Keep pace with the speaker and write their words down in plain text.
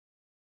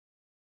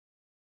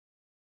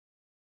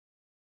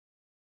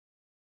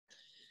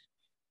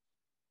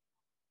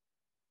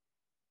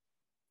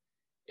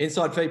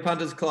Inside Feed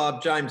Punters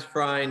Club, James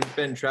Frayne,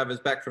 Ben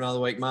Travers back for another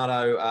week.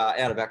 Marto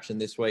out of action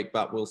this week,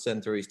 but we'll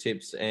send through his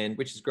tips, and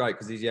which is great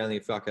because he's the only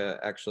fucker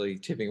actually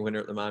tipping a winner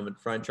at the moment.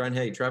 Frayne, how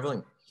are you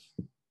travelling?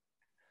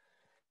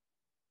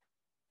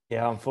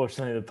 Yeah,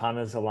 unfortunately, the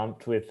punters are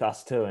lumped with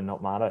us too, and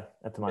not Marto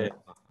at the moment.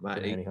 Yeah,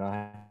 mate,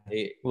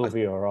 anyway, we'll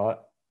be all right.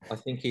 I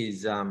think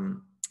his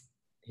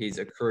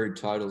accrued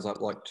totals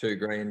up like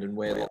 $2,000, and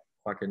we're like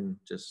fucking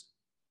just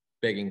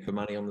begging for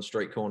money on the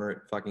street corner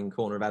at fucking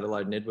corner of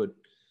Adelaide and Edward.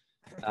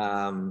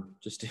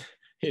 Just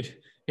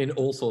in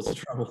all sorts of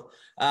trouble.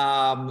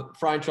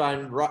 Frayne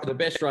Train, the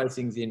best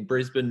racing's in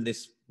Brisbane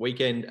this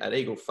weekend at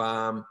Eagle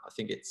Farm. I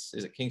think is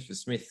it Kingsford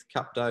Smith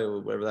Cup Day or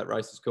whatever that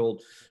race is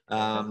called.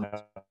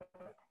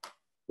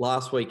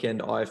 Last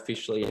weekend, I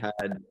officially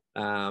had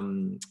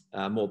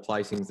more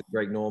placings than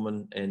Greg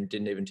Norman and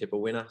didn't even tip a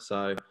winner.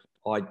 So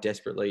I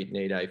desperately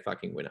need a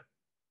fucking winner.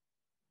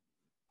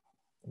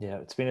 Yeah,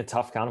 it's been a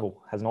tough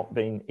carnival. Has not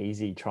been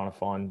easy trying to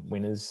find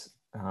winners.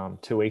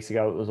 2 weeks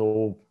ago, it was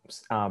all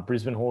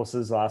Brisbane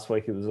horses. Last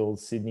week, it was all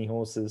Sydney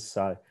horses.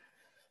 So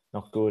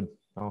not good,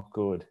 not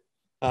good.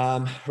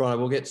 Right,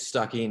 we'll get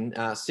stuck in.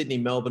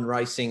 Sydney-Melbourne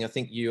racing. I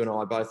think you and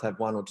I both have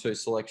one or two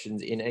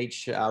selections in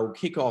each. We'll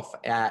kick off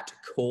at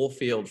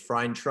Caulfield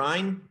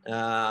Randwick,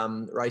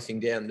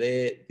 racing down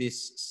there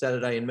this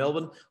Saturday in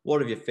Melbourne.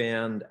 What have you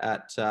found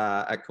at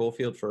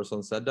Caulfield for us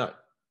on Saturday?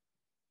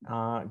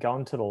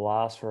 Going to the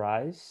last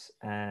race,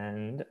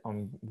 and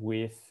I'm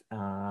with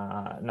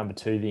number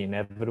 2, The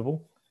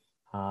Inevitable.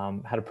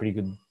 Had a pretty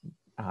good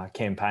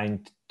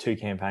campaign 2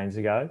 campaigns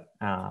ago.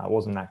 It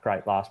wasn't that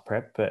great last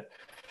prep, but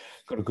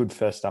got a good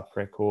first up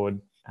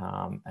record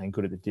and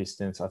good at the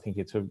distance. I think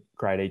it's a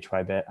great each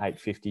way bet,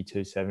 850,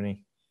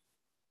 270.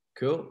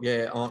 Cool.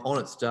 Yeah, on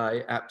its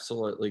day,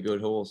 absolutely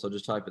good horse. I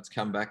just hope it's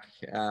come back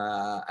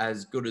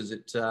as good as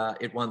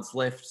it once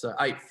left. So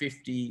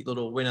 850,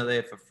 little winner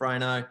there for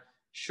Frayne.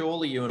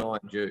 Surely you and I are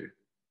due.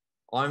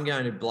 I'm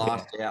going to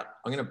blast out.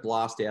 I'm going to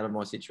blast out of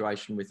my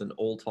situation with an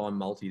all-time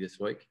multi this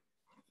week.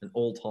 An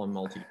all-time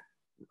multi.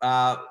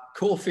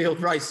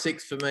 Caulfield race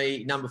 6 for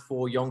me. Number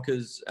 4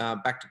 Yonkers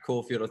back to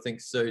Caulfield. I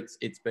think suits.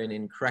 It's been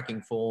in cracking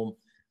form.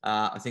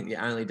 I think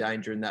the only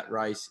danger in that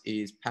race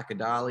is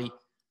Pakadali.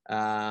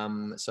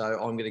 So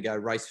I'm going to go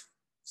race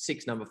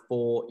 6, number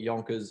 4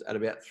 Yonkers at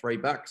about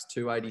 $3,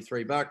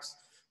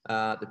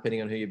 $283,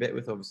 depending on who you bet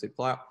with. Obviously,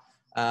 play up.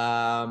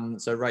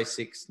 So race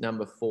 6,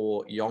 number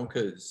 4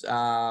 Yonkers.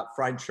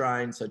 Frayne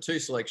Train. So 2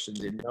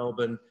 selections in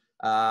Melbourne.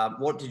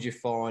 What did you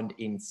find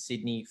in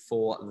Sydney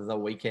for the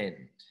weekend?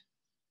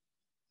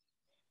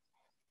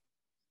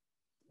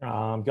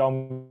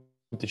 Going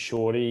with the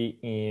shorty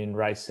in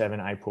race 7,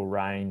 April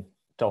Rain,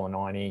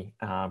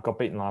 $1.90. Got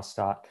beaten last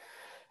start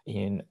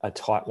in a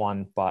tight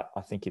one, but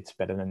I think it's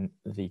better than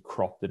the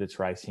crop that it's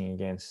racing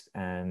against.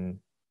 And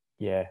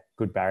yeah,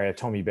 good barrier.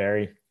 Tommy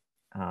Berry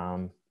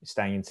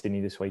staying in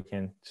Sydney this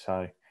weekend.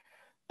 So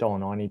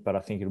 $1.90, but I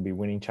think it'll be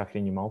winning. Chuck it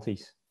in your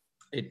multis.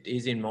 It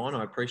is in mine.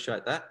 I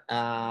appreciate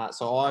that.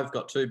 So I've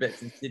got 2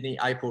 bets in Sydney.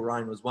 April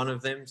Rain was one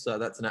of them. So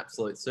that's an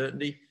absolute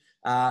certainty.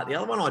 The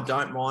other one I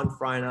don't mind,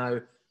 Frayne,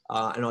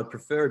 and I'd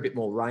prefer a bit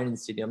more rain in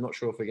Sydney. I'm not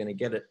sure if we're going to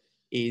get it,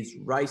 is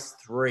race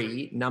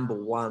 3, number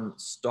 1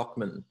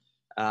 Stockman.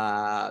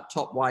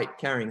 Top weight,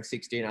 carrying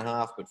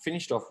 60.5, but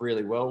finished off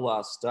really well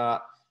last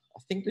start. I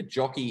think the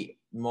jockey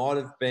might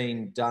have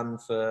been done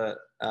for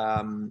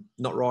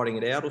not riding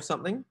it out or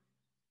something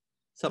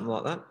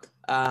like that.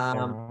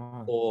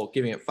 Or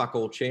giving it fuck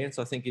all chance,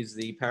 I think is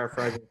the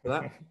paraphrasing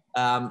for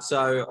that.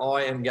 So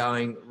I am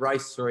going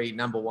race 3,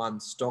 number 1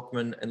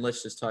 Stockman, and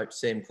let's just hope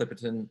Sam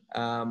Clipperton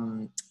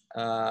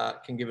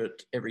can give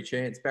it every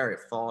chance. Barry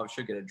at 5,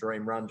 should get a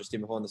dream run just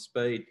in behind the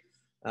speed.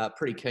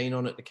 Pretty keen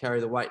on it to carry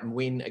the weight and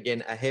win.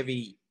 Again, a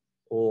heavy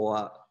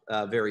or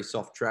very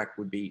soft track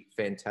would be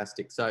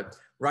fantastic. So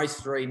race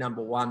 3,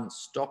 number 1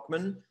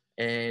 Stockman,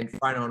 and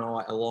Frayne and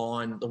I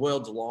align. The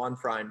world's aligned,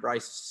 Frayne.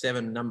 Race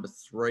 7, number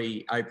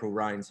 3 April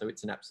Rain. So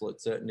it's an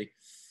absolute certainty.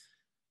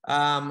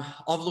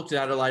 I've looked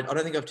at Adelaide. I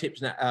don't think I've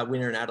tipped a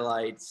winner in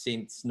Adelaide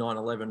since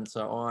 9/11.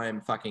 So I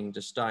am fucking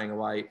just staying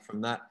away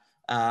from that.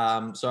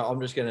 So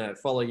I'm just going to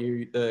follow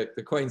you,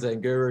 the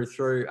Queensland Guru,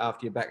 through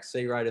after your back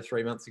C Raider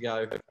 3 months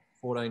ago,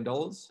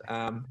 $14.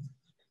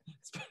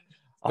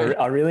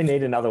 I really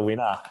need another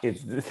winner. You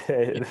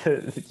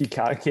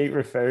can't keep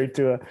referring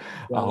to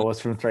a horse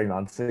from 3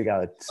 months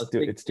ago.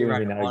 It's doing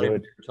me no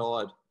good.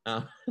 Retired.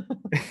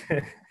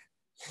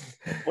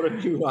 What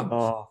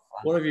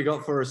have you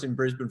got for us in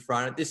Brisbane,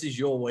 Frayne? This is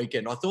your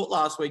weekend. I thought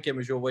last weekend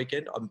was your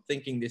weekend. I'm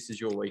thinking this is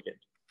your weekend.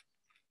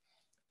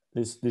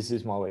 This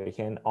is my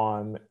weekend.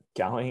 I'm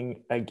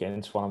going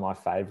against one of my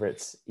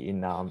favourites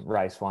in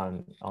race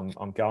 1.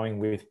 I'm going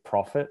with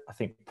Profit. I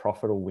think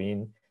Profit will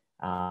win.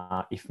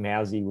 If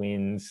Mousy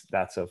wins,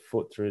 that's a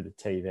foot through the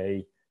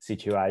TV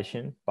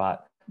situation.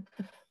 But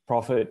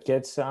Profit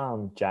gets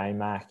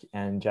J-Mac,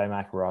 and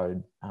J-Mac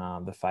rode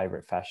the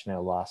favourite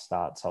Fashionel last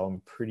start. So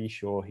I'm pretty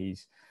sure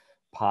he's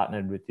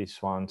partnered with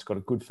this one. It's got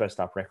a good first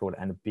up record,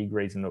 and a big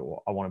reason that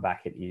I want to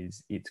back it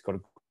is it's got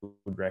a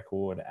good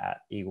record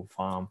at Eagle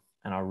Farm.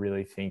 And I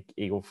really think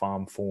Eagle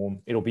Farm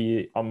form,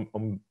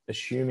 I'm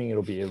assuming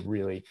it'll be a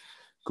really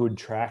good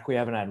track. We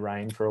haven't had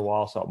rain for a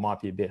while, so it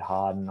might be a bit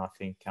hard. And I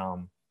think I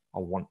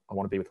want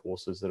to be with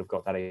horses that have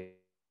got that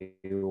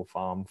Eagle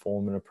Farm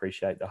form and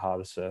appreciate the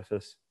harder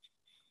surface.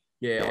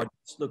 Yeah, I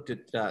just looked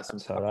at some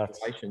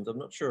fluctuations. I'm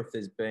not sure if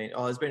there's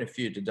been a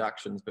few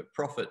deductions, but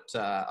profit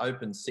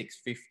open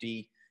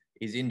 650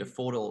 is into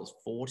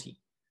 $4.40.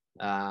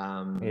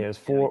 It's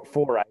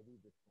 480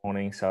 this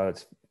morning, so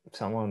it's it's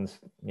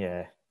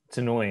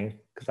annoying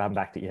because I haven't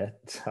backed it yet,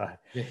 so I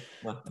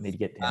need to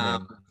get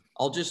down.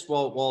 I'll just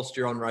whilst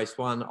you're on race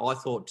one, I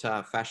thought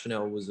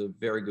Fashionel was a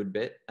very good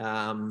bet,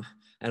 and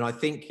I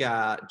think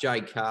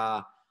Jay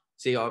Carr.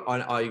 See,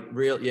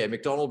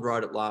 McDonald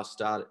rode it last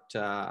start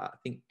at, I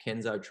think,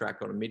 Kenzo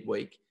track on a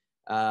midweek.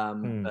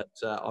 But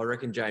I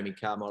reckon Jamie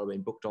Carr might have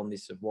been booked on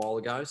this a while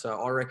ago.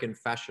 So I reckon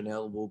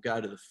Fashionel will go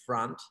to the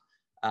front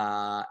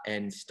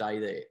and stay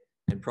there.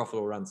 And Profit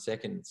will run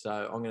second.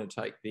 So I'm going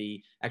to take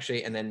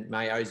and then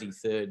Mayosi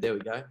third. There we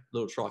go.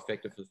 Little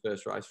trifecta for the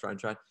first race, Frayne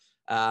train.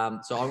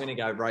 So I'm going to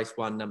go race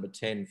 1, number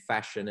 10,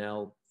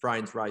 Fashionel.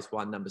 Frayne's race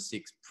 1, number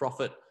 6,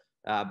 Profit.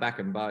 Back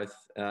them both,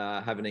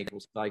 have an equal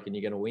stake, and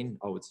you're going to win,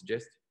 I would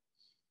suggest.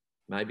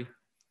 Maybe.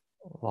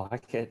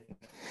 Like it.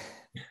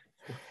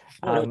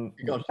 No,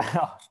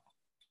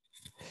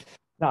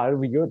 it'll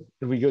be good.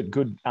 It'll be good.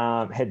 Good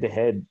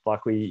head-to-head,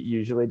 like we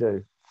usually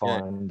do.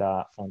 Find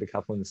a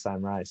couple in the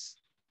same race.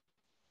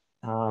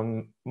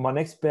 My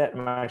next bet,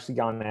 I'm actually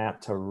going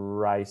out to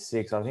race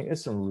 6. I think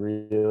there's some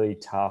really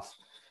tough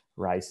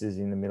races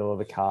in the middle of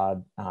the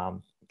card.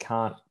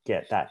 Can't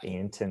get that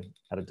Anton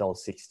at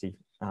 $1.60.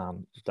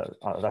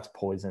 That's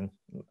poison.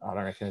 I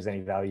don't reckon there's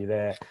any value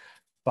there.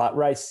 But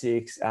race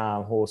 6,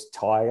 horse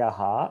Tiger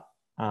Heart.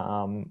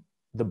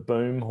 The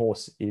Boom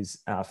horse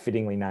is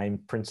fittingly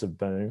named Prince of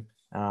Boom.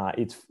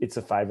 It's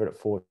a favourite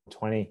at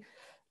 $4.20.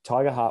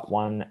 Tiger Heart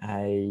won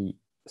a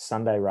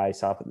Sunday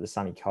race up at the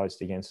Sunny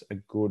Coast against a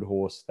good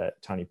horse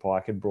that Tony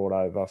Pike had brought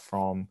over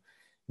from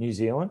New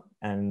Zealand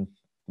and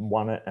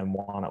won it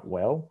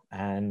well.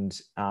 And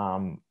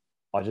I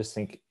just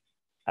think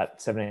at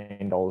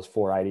 $17,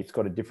 $4.80, it's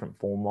got a different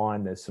form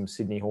line. There's some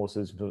Sydney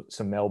horses,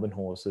 some Melbourne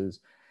horses.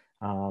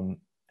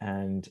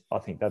 And I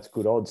think that's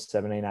good odds,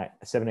 $17 and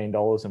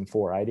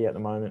 $4.80 at the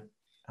moment.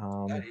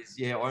 That is,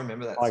 I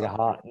remember that. Tiger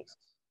Heart.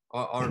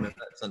 I remember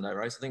that Sunday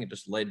race. I think it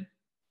just led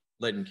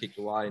and kicked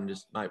away and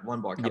just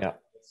won by a couple of minutes.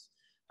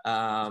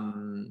 I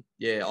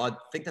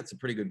think that's a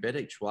pretty good bet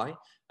each way.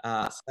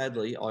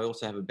 Sadly, I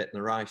also have a bet in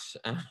the race.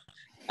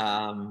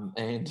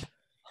 And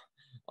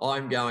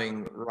I'm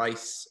going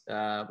race,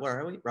 where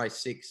are we? Race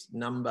 6,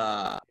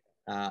 number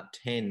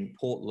 10,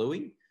 Port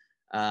Louis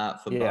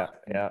for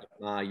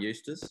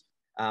Eustace.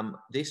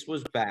 This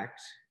was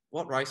backed.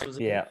 What race was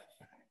it? Yeah.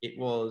 It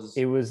was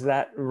the it was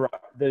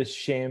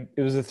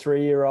a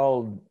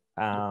 3-year-old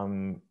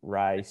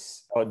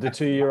race, or the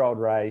 2-year-old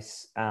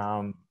race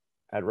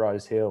at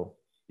Rose Hill.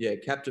 Yeah,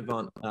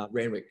 Captivant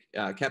Randwick,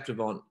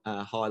 Captivant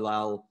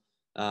Hilal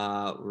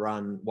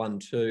run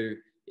 1-2.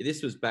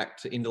 This was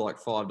backed into like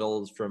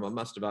 $5 from, I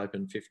must have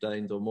opened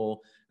 15s or more.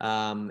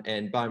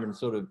 And Bowman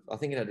I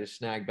think it had a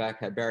snag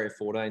back, had barrier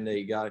 14, there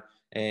you go,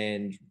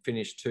 and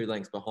finished 2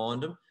 lengths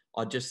behind him.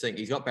 I just think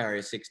he's got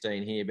barrier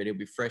 16 here, but he'll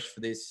be fresh for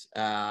this.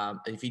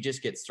 If he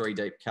just gets 3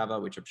 deep cover,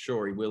 which I'm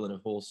sure he will in a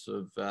horse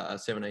of a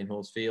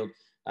 17-horse field,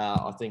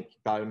 I think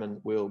Bowman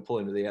will pull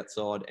him to the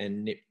outside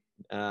and nip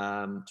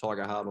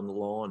Tiger Heart on the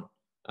line.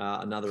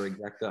 Another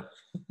exactor.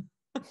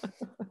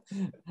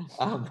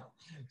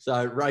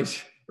 So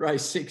race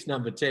 6,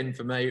 number 10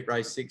 for me.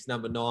 Race 6,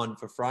 number 9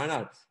 for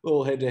Frayne.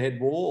 Little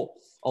head-to-head war.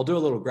 I'll do a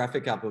little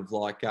graphic up of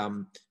like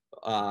Tyson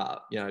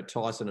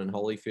and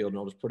Holyfield, and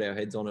I'll just put our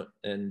heads on it,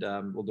 and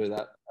we'll do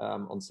that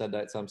on Saturday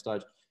at some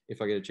stage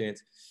if I get a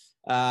chance.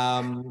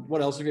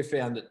 What else have you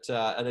found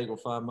at Eagle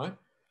Farm, mate?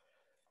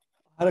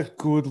 I had a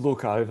good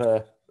look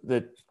over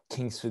the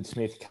Kingsford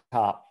Smith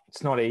Cup.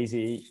 It's not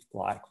easy.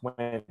 Like,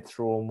 went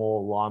through them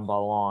all line by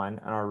line,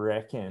 and I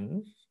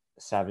reckon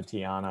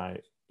Savatiano,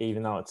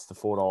 even though it's the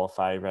 $4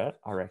 favourite,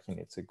 I reckon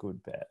it's a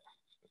good bet.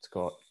 It's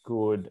got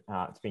good.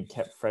 It's been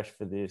kept fresh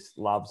for this.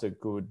 Loves a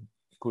good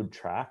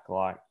track.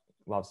 Like,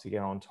 loves to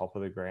get on top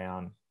of the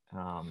ground.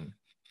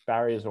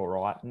 Barrier's all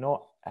right.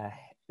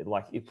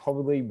 It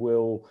probably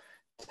will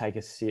take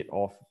a sit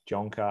off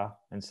Jonker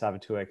and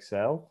Savatu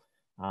XL.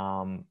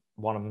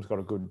 One of them's got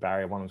a good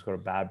barrier, one of them's got a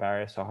bad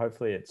barrier. So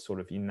hopefully it's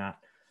sort of in that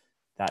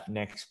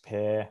next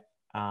pair.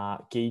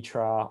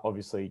 Gitra,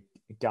 obviously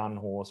gun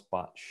horse,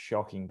 but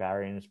shocking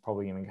barrier, and it's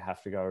probably going to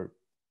have to go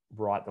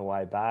right the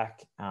way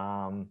back.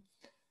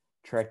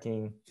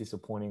 Trekking,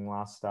 disappointing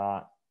last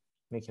start.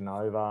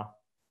 Nicanova.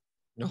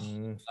 I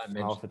don't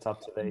know if it's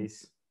up to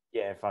these.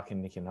 Yeah,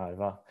 fucking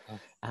Nicanova.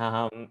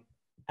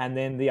 And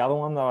then the other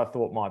one that I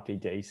thought might be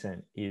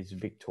decent is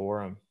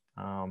Victorium.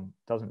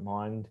 Doesn't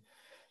mind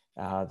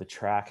the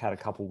track, had a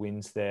couple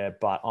wins there,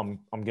 but I'm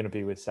going to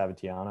be with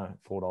Savatiano,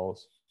 $4.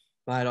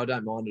 Mate, I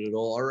don't mind it at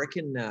all. I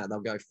reckon they'll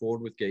go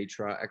forward with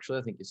Gitra. Actually,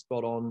 I think you're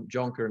spot on.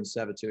 Jonker and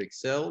Savatu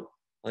excel.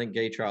 I think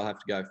Geetra will have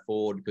to go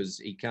forward because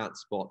he can't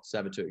spot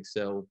Sabato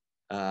Excel,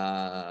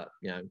 7-8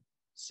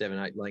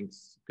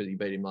 lengths because he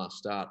beat him last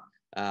start.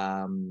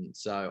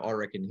 So I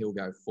reckon he'll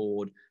go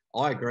forward.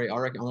 I agree. I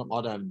reckon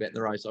I don't have a bet in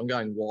the race. I'm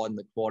going wide in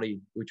the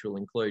quaddie, which will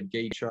include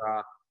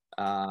Geetra,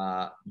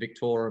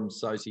 Victorum,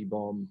 Sosi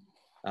Bomb,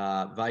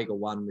 Vega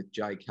 1 with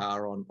Jay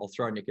Carr on. I'll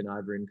throw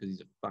Nicanova in because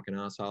he's a fucking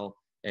asshole,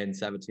 and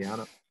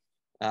Savatiana.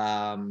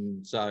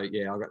 So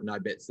yeah, I've got no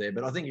bets there,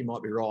 but I think you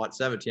might be right.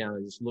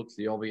 Savatiana just looks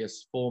the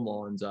obvious. Form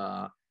lines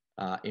are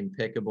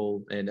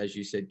impeccable, and as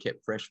you said,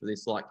 kept fresh for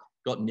this. Like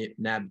got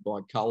nabbed by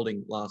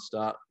Colding last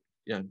start.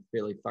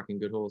 Fairly fucking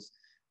good horse.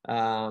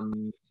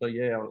 So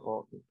yeah,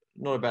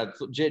 not a bad.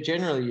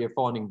 Generally, you're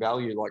finding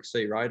value like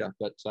C Raider,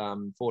 but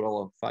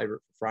 $4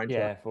 favourite for Frayne.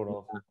 Yeah,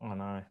 $4. I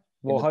know.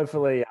 Well,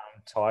 hopefully,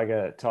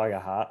 Tiger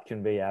Heart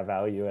can be our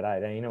value at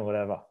 18 or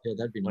whatever. Yeah,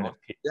 that'd be nice.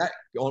 That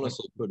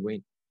honestly could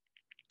win.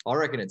 I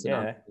reckon it's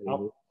I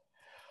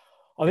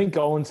think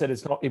Golan said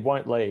it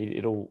won't lead.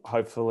 It'll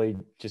hopefully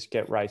just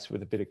get raced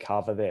with a bit of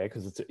cover there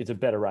because it's a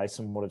better race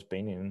than what it's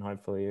been in, and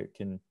hopefully it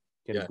can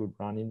get a good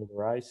run into the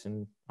race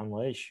and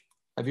unleash.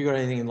 Have you got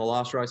anything in the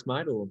last race,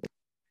 mate? Or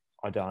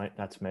I don't.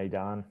 That's me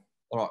done.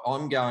 All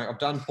right, I've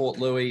done Port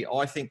Louis.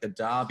 I think the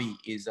Derby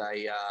is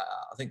I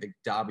think the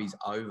Derby's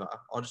over.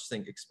 I just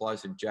think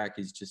Explosive Jack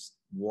is just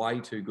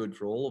way too good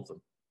for all of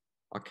them.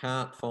 I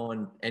can't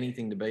find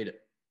anything to beat it.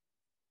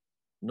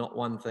 Not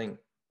one thing.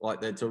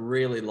 Like, it's a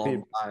really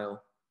long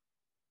tail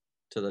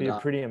to the Derby. Be a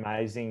pretty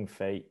amazing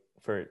feat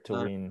for it to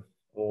win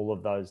all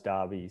of those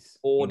derbies.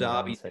 4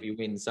 derbies if he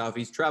wins. So if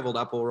he's travelled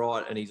up all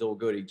right and he's all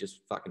good, he just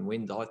fucking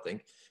wins, I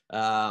think.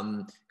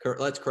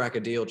 Let's Crack a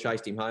Deal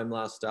chased him home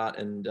last start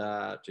and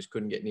just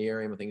couldn't get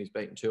near him. I think he's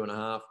beaten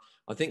 2.5.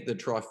 I think the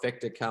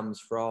trifecta comes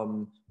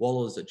from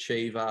Waller's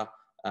Achiever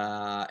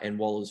and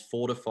Waller's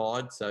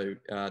Fortified. So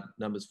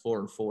numbers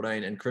 4 and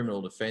 14, and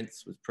Criminal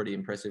Defence was pretty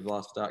impressive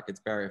last start, gets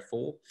barrier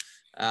 4.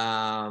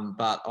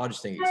 But I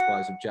just think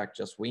Explosive Jack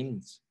just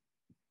wins.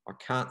 I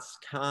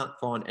can't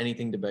find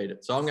anything to beat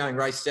it. So I'm going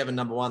race 7,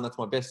 number 1. That's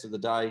my best of the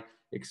day.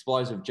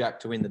 Explosive Jack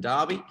to win the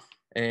Derby.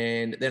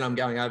 And then I'm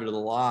going over to the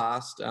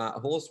last a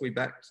horse we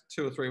backed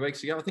 2 or 3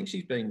 weeks ago. I think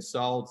she's been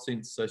sold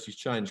since, so she's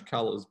changed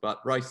colours. But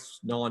race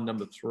 9,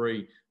 number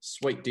 3,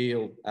 Sweet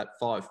Deal at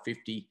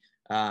 $5.50.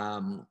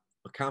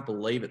 I can't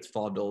believe it's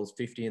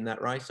 $5.50 in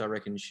that race. I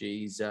reckon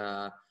she's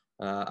a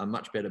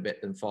much better bet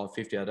than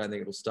 $5.50. I don't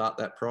think it'll start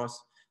that price.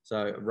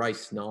 So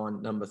race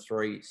 9, number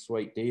 3,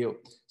 Sweet Deal.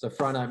 So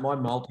Frayne, my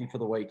multi for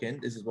the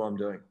weekend, this is what I'm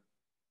doing.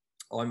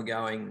 I'm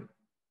going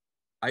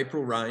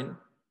April Rain,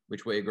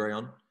 which we agree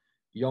on,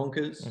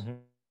 Yonkers,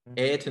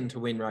 Ayrton to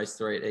win race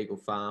 3 at Eagle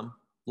Farm.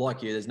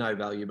 Like you, there's no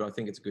value, but I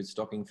think it's a good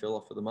stocking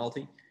filler for the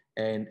multi,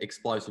 and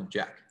Explosive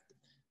Jack.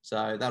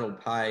 So that'll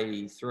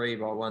pay 3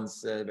 by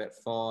 1's about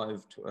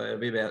 5. It'll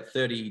be about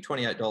 $28,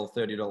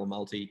 $30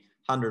 multi,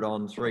 100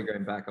 on, 3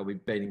 grand back. I'll be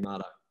beating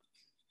Marto.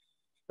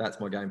 That's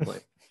my game plan.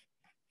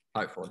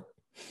 Hopefully.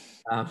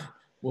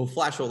 We'll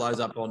flash all those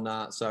up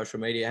on social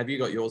media. Have you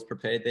got yours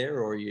prepared there,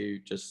 or are you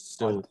just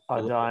still? I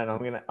don't. I'm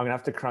gonna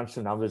have to crunch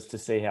the numbers to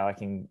see how I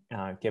can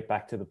get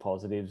back to the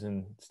positives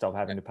and stop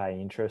having to pay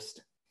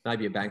interest.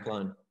 Maybe a bank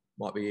loan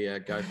might be a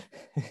go.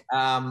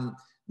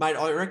 Mate,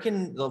 I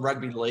reckon the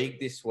rugby league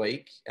this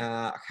week.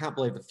 I can't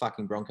believe the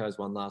fucking Broncos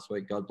won last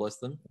week. God bless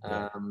them.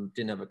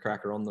 Didn't have a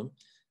cracker on them,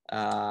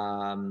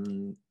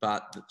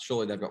 but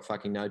surely they've got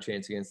fucking no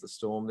chance against the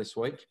Storm this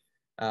week.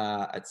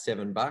 At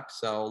 $7,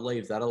 so I'll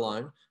leave that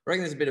alone. I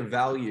reckon there's a bit of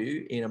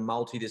value in a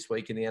multi this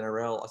week in the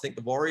NRL. I think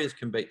the Warriors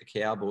can beat the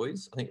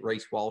Cowboys. I think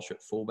Reece Walsh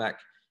at fullback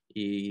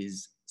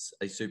is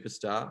a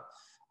superstar. I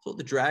thought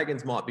the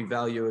Dragons might be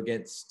value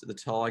against the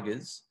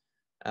Tigers.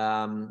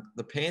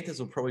 The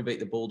Panthers will probably beat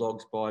the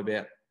Bulldogs by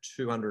about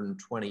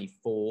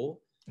 224.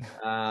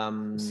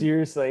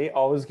 Seriously,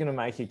 I was going to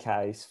make a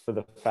case for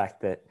the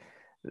fact that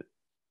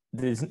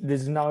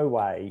there's no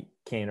way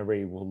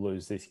Canterbury will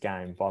lose this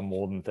game by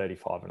more than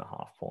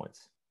 35.5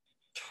 points.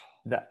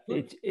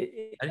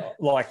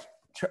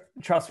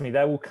 Trust me,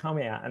 they will come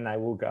out and they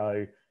will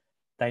go,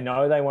 they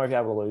know they won't be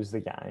able to lose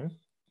the game,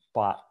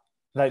 but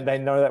they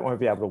know they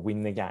won't be able to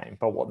win the game.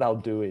 But what they'll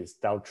do is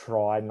they'll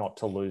try not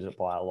to lose it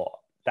by a lot.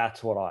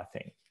 That's what I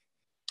think.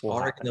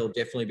 I reckon there'll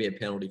definitely be a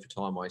penalty for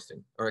time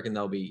wasting. I reckon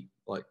they'll be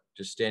like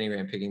just standing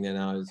around picking their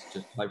nose,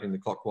 just hoping the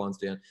clock winds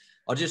down.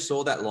 I just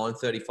saw that line,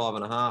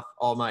 35.5.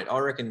 Oh, mate, I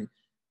reckon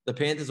the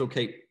Panthers will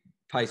keep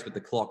pace with the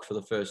clock for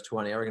the first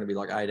 20. I reckon it'll be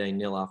like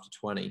 18-0 after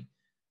 20.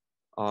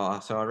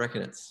 So I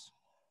reckon it's...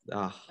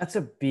 That's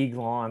a big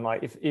line.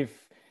 Like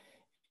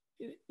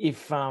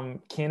if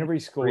Canterbury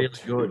scored really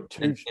good,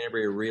 and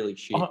Canterbury are really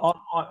shit.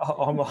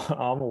 I'm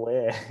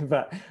aware,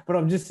 but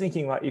I'm just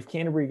thinking, like, if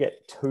Canterbury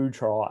get 2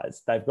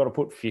 tries, they've got to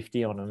put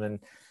 50 on them. And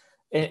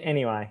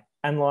anyway,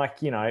 and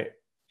like, you know,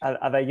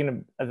 are they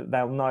going to?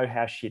 They'll know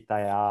how shit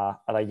they are.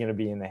 Are they going to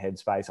be in the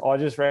headspace? I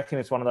just reckon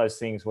it's one of those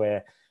things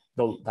where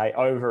they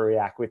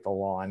overreact with the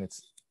line.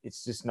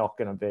 It's just not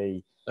going to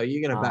be. Are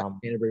you going to back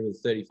Canterbury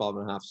with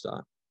 35.5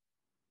 start?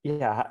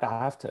 Yeah, I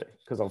have to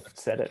because I've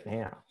said it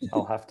now.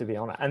 I'll have to be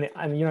on it.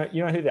 And you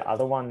know who the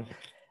other one?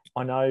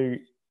 I know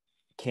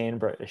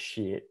Canberra is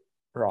shit,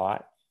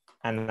 right?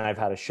 And they've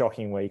had a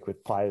shocking week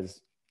with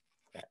players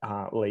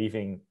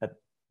leaving.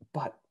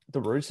 But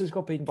the Roosters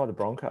got beaten by the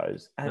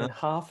Broncos, and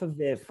half of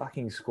their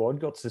fucking squad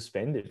got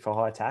suspended for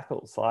high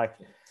tackles. Like,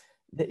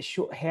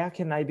 how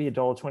can they be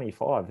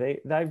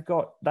 $1.25?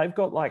 They've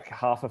got like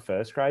half a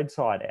first grade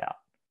side out.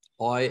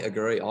 I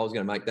agree. I was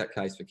going to make that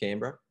case for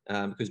Canberra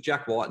because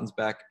Jack Whiten's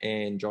back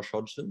and Josh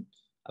Hodgson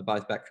are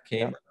both back for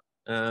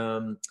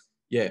Canberra.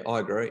 Yeah, I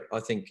agree. I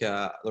think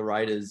the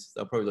Raiders,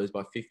 they'll probably lose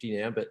by 50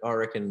 now, but I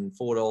reckon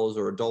 $4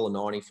 or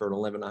 $1.90 for an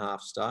 11.5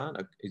 star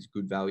is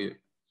good value.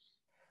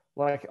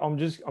 Like, I'm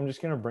just going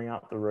to bring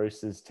up the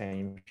Roosters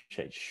team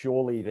sheet.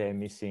 Surely they're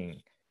missing,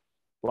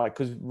 like,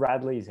 because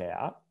Radley's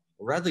out.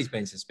 Well, Radley's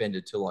been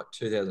suspended till like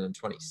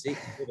 2026.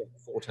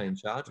 14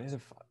 charges.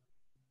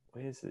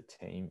 Where's the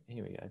team?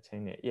 Here we go.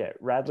 Team there. Yeah,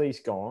 Radley's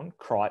gone.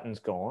 Crichton's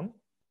gone.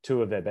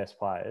 Two of their best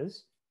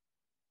players.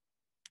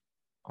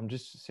 I'm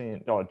just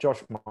seeing. Oh,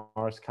 Josh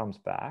Morris comes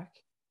back.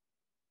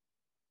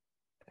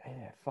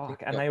 Yeah,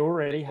 fuck. And they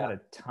already had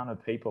a ton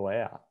of people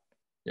out.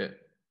 Yeah.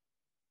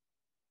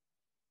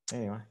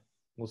 Anyway,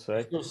 we'll see.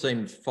 It still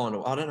seemed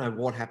final. I don't know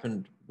what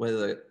happened,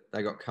 whether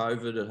they got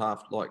COVID at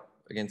half, like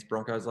against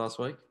Broncos last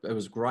week. It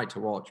was great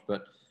to watch,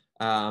 but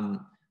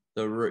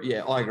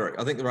yeah, I agree.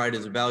 I think the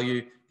Raiders are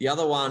value. The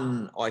other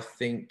one, I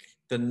think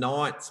the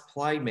Knights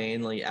play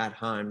Manly at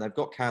home. They've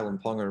got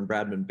Kalen Ponga and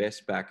Bradman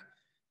Best back.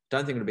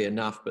 Don't think it'll be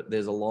enough, but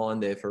there's a line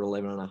there for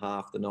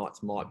 11.5. The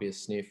Knights might be a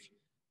sniff.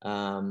 If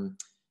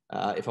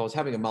I was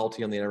having a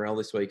multi on the NRL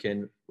this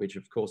weekend, which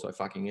of course I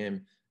fucking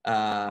am,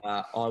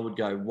 I would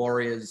go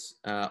Warriors,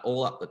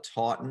 all up the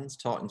Titans.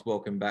 Titans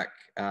welcome back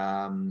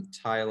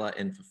Taylor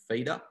and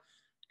Fafita.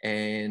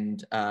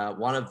 And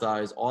one of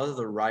those, either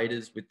the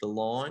Raiders with the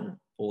line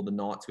or the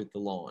Knights with the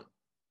line,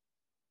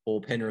 or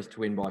Penrith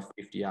to win by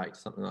 58,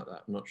 something like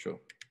that. I'm not sure.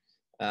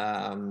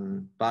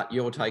 But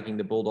you're taking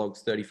the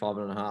Bulldogs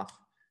 35.5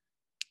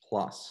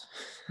 plus.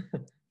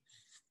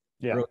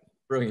 Yeah.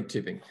 Brilliant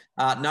tipping.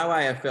 No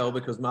AFL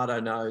because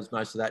Mardo knows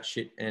most of that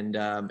shit. And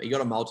he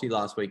got a multi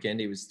last weekend.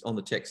 He was on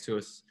the text to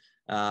us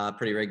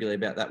pretty regularly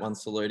about that one,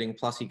 saluting.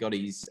 Plus he got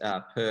his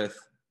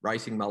Perth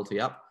racing multi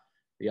up,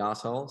 the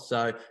arsehole.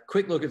 So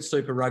quick look at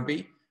Super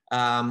Rugby.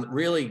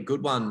 Really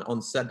good one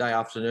on Saturday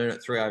afternoon at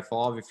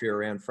 3:05 if you're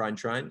around Frayne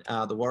Train.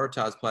 The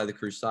Waratahs play the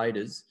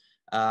Crusaders.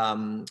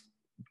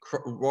 Waratahs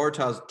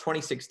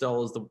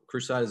 $26, the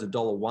Crusaders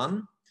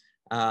 $1.01.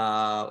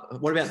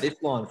 What about this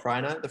line,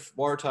 Frayne? The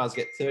Waratahs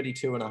get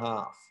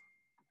 32.5.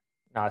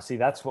 No, see,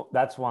 that's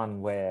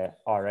one where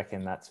I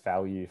reckon that's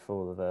value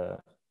for the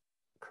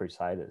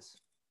Crusaders.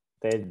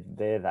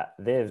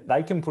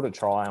 They can put a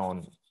try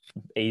on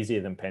easier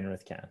than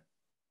Penrith can.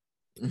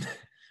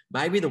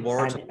 Maybe the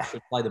Waratahs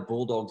should play the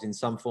Bulldogs in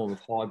some form of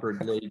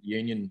hybrid league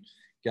union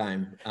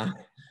game.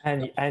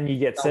 And you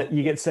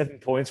get 7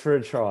 points for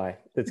a try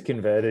that's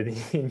converted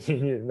in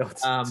union, not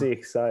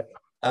 6. So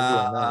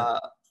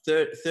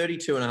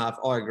 32.5.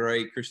 I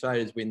agree.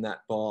 Crusaders win that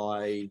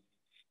by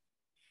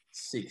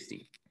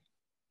 60,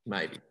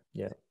 maybe.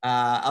 Yeah.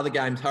 Other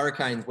games: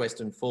 Hurricanes,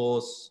 Western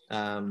Force.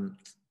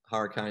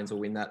 Hurricanes will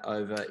win that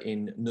over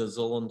in New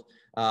Zealand.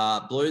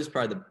 Blues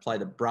play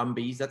the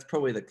Brumbies. That's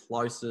probably the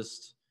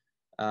closest.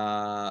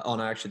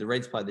 Actually, the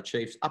Reds play the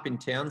Chiefs up in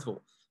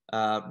Townsville.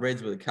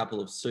 Reds with a couple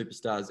of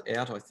superstars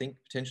out, I think,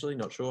 potentially.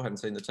 Not sure. Haven't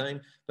seen the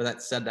team. But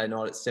that's Saturday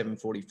night at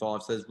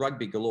 7:45. So there's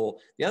rugby galore.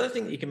 The other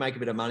thing that you can make a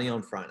bit of money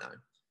on, Frano,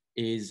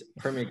 is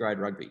Premier Grade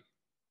Rugby.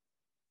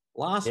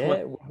 Last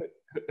week,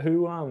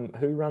 who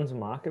runs the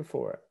market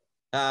for it?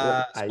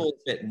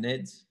 Sportsbet and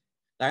Neds.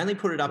 They only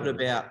put it up at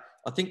about,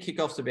 I think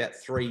kickoff's about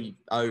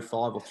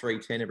 3:05 or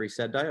 3:10 every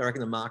Saturday. I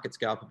reckon the markets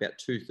go up about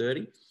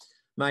 2:30.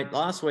 Mate,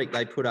 last week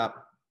they put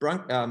up,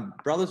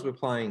 Brothers were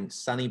playing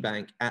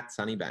Sunnybank at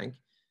Sunnybank.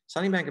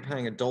 Sunnybank are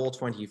paying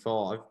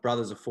 $1.25.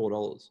 Brothers are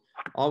 $4.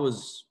 I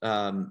was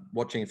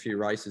watching a few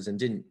races and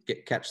didn't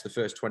catch the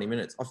first 20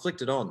 minutes. I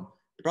flicked it on.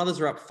 The Brothers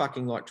are up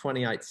fucking like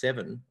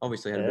 28-7.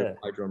 Obviously had a bit of a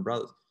wager on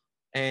Brothers.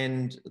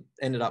 And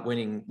ended up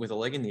winning with a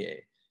leg in the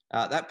air.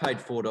 That paid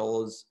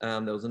 $4.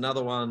 There was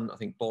another one. I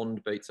think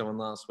Bond beat someone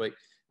last week.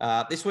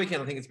 This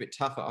weekend, I think it's a bit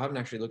tougher. I haven't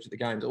actually looked at the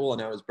games. All I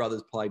know is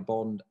Brothers play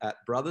Bond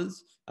at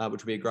Brothers,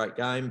 which will be a great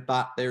game.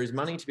 But there is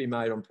money to be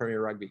made on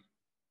Premier Rugby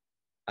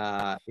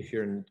if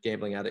you're a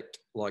gambling addict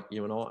like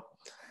you and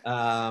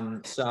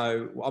I.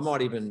 So I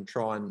might even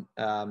try and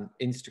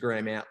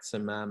Instagram out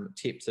some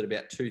tips at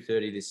about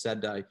 2:30 this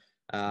Saturday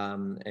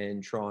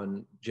and try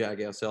and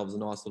jag ourselves a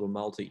nice little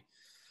multi.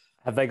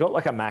 Have they got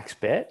like a max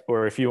bet,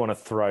 or if you want to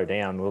throw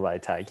down, will they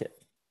take it?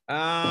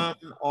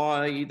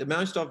 The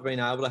most I've been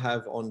able to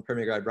have on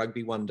Premier Grade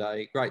Rugby one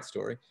day, great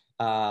story,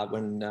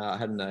 when I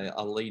had an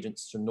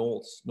allegiance to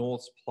Norths.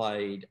 Norths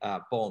played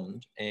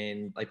Bond,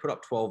 and they put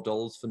up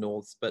 $12 for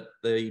Norths, but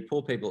the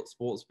poor people at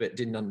Sportsbet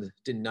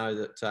didn't know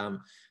that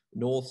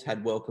Norths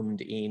had welcomed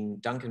in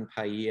Duncan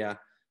Payer,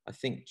 I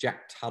think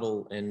Jack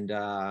Tuttle, and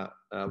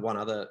one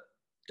other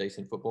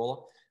decent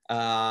footballer.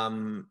 I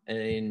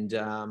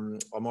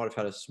might have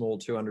had a small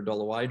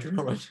 $200 wager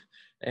on it,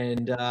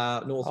 and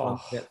North won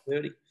about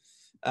 30.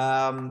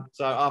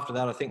 So after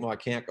that, I think my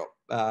account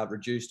got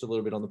reduced a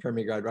little bit on the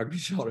Premier Grade rugby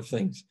side of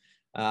things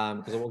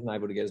because I wasn't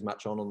able to get as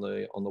much on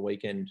the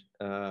weekend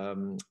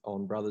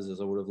on Brothers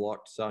as I would have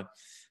liked. So,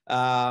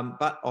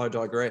 but I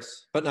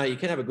digress. But no, you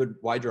can have a good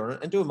wager on it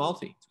and do a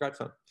multi. It's great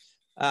fun.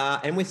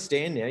 And with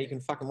Stan now, you can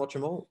fucking watch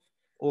them all,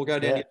 or go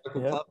down to your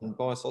local club and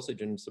buy a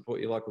sausage and support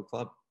your local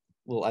club.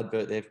 Little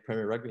advert there for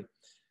Premier Rugby.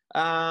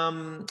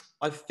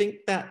 I think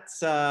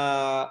that's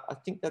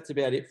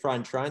about it for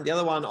Untrained. The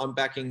other one I'm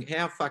backing.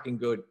 How fucking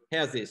good?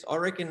 How's this? I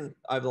reckon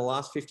over the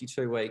last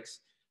 52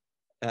 weeks,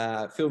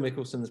 Phil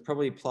Mickelson's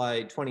probably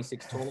played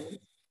 26 tournaments.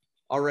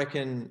 I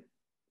reckon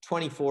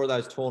 24 of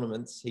those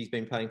tournaments he's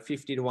been paying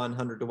 50 to 1,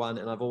 100 to 1,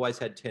 and I've always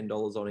had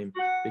 $10 on him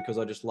because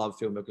I just love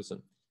Phil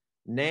Mickelson.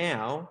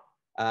 Now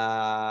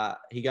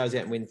he goes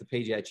out and wins the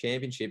PGA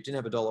Championship.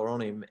 Didn't have $1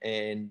 on him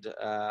and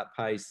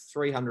pays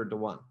 300 to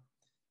 1.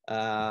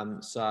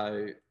 So,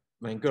 I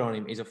mean, good on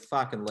him. He's a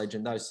fucking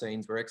legend. Those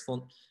scenes were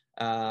excellent.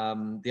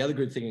 The other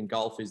good thing in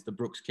golf is the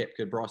Brooks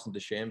Koepka-Bryson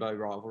DeChambeau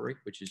rivalry,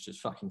 which is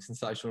just fucking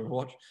sensational to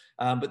watch.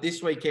 But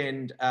this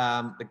weekend,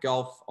 the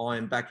golf,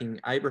 I'm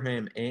backing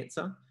Abraham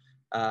Answer,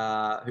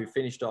 who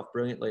finished off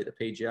brilliantly at the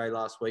PGA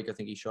last week. I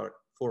think he shot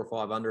 4 or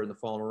 5 under in the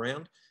final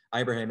round.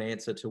 Abraham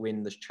Answer to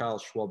win the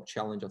Charles Schwab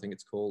Challenge, I think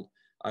it's called,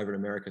 over in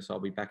America. So I'll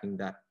be backing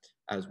that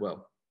as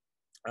well.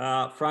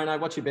 Frayne,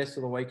 what's your best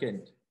of the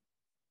weekend?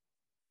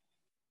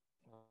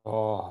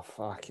 Oh,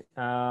 fuck.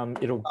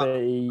 It'll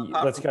be,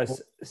 let's go.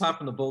 Apart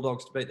from the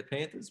Bulldogs to beat the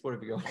Panthers, what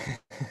have you got?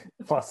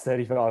 Plus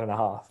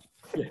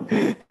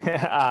 35.5.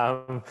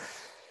 Yeah.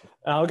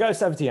 I'll go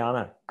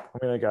Savatiano. I'm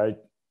going to go.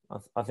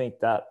 I think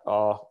that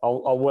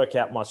I'll work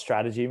out my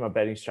strategy, my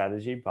betting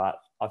strategy,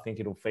 but I think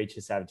it'll feature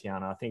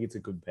Savatiano. I think it's a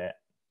good bet.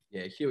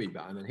 Yeah, Huey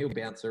Bowman. He'll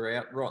bounce her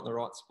out right in the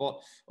right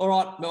spot. All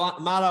right,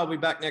 Marto will be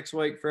back next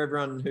week for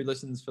everyone who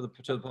listens to the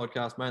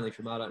podcast, mainly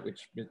for Marto,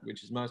 which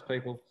is most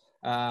people.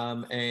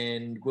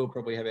 And we'll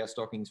probably have our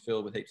stockings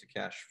filled with heaps of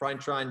cash. Frayne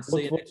Train,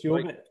 see you next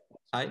week.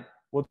 Hey?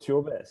 What's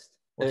your best?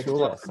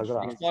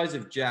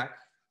 Explosive Jack,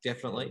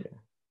 definitely. Yeah.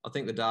 I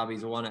think the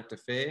Derby's a one-act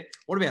affair.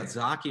 What about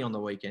Zaki on the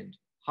weekend?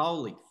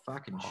 Holy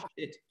fucking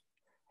shit.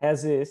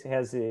 How's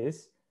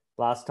this?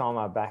 Last time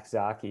I backed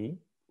Zaki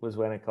was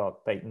when it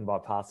got beaten by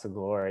Parts of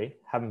Glory.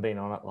 Haven't been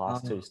on it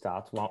last 2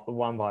 starts.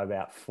 Won by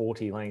about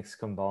 40 lengths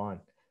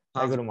combined.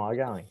 How good am I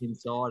going?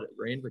 Inside at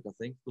Randwick, I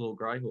think. The little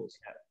grey horse.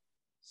 Yeah.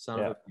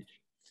 Son of a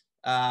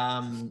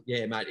bitch.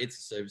 Yeah, mate,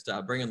 it's a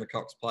superstar. Bring on the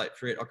Cox Plate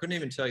for it. I couldn't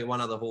even tell you one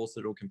other horse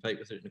that will compete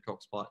with it in the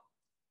Cox Plate.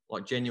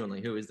 Like,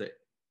 genuinely, who is that?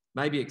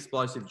 Maybe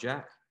Explosive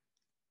Jack.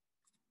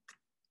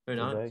 Who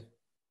knows?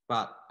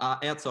 But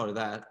outside of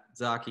that,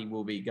 Zaki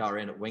will be go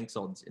around at Winks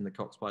odds in the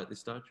Cox Plate at this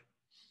stage.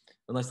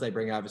 Unless they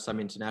bring over some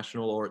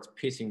international or it's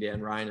pissing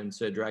down rain and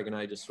Sir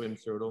Dragonet just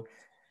swims through it all.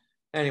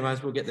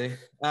 Anyways, we'll get there.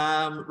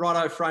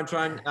 Righto, Frayne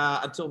Train.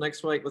 Until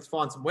next week, let's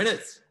find some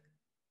winners.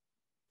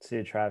 See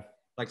you, Trav.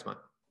 Thanks, mate.